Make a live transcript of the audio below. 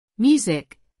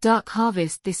Music,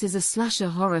 DarkHarvest. This is a slasher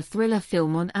horror thriller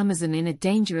film on Amazon. A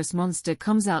dangerous monster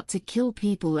comes out to kill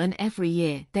people, and every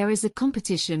year there is a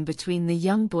competition between the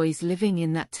young boys living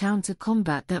in that town to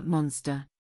combat that monster.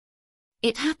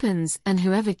 It happens, and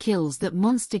whoever kills that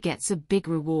monster gets a big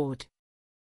reward.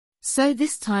 So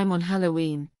this time on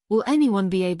Halloween, will anyone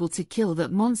be able to kill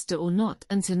that monster or not?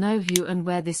 And to know who and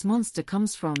where this monster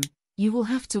comes from, you will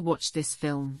have to watch this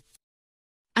film.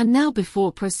 And now,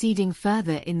 before proceeding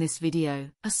further in this video,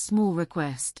 a small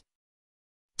request.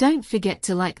 Don't forget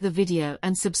to like the video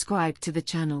and subscribe to the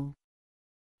channel.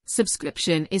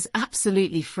 Subscription is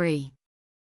absolutely free.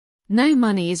 No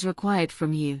money is required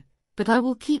from you, but I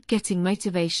will keep getting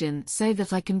motivation so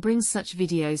that I can bring such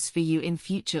videos for you in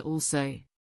future also.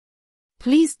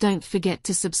 Please don't forget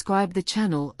to subscribe the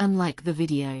channel and like the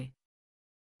video.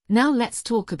 Now let's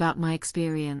talk about my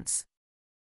experience.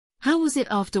 How was it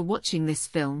after watching this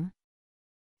film?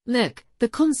 Look, the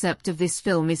concept of this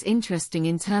film is interesting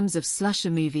in terms of slasher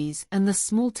movies, and the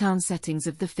small town settings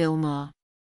of the film are.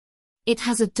 It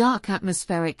has a dark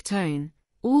atmospheric tone,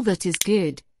 all that is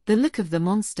good, the look of the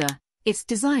monster, its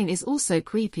design is also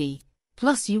creepy,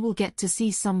 plus you will get to see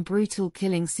some brutal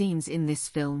killing scenes in this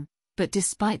film, but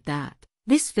despite that,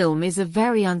 this film is a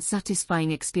very unsatisfying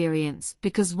experience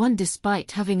because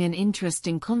despite having an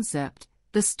interesting concept,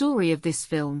 the story of this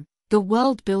film, the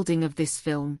world building of this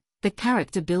film, the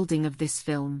character building of this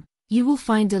film, you will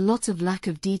find a lot of lack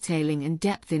of detailing and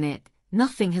depth in it.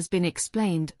 Nothing has been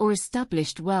explained or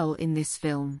established well in this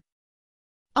film.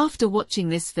 After watching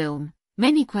this film,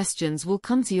 many questions will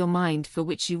come to your mind for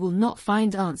which you will not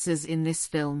find answers in this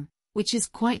film, which is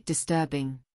quite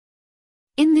disturbing.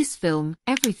 In this film,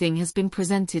 everything has been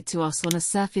presented to us on a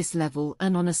surface level,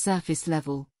 and on a surface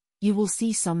level, you will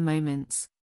see some moments.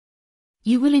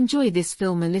 You will enjoy this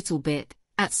film a little bit,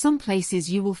 at some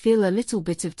places you will feel a little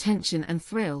bit of tension and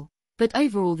thrill, but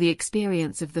overall the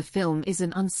experience of the film is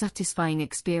an unsatisfying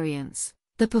experience.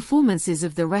 The performances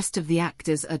of the rest of the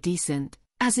actors are decent,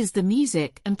 as is the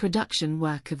music and production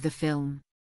work of the film.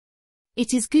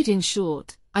 It is good. In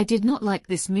short, I did not like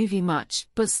this movie much,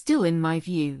 but still, in my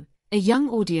view, a young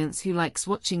audience who likes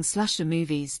watching slasher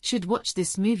movies should watch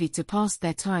this movie to pass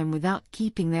their time without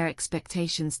keeping their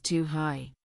expectations too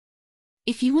high.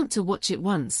 If you want to watch it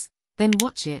once, then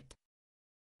watch it.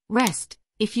 Rest,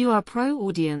 if you are a pro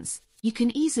audience, you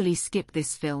can easily skip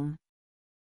this film.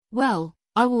 Well,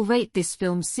 I will rate this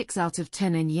film 6 out of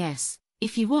 10, and yes,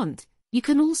 if you want, you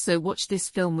can also watch this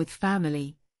film with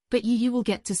family, but you will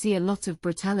get to see a lot of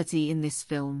brutality in this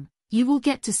film. You will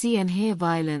get to see and hear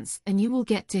violence, and you will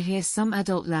get to hear some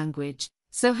adult language.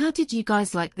 So how did you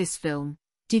guys like this film?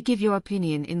 Do give your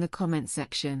opinion in the comment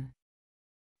section.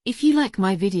 If you like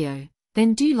my video,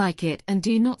 then do like it and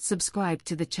do not subscribe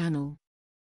to the channel.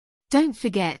 Don't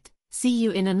forget, see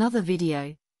you in another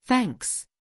video. Thanks.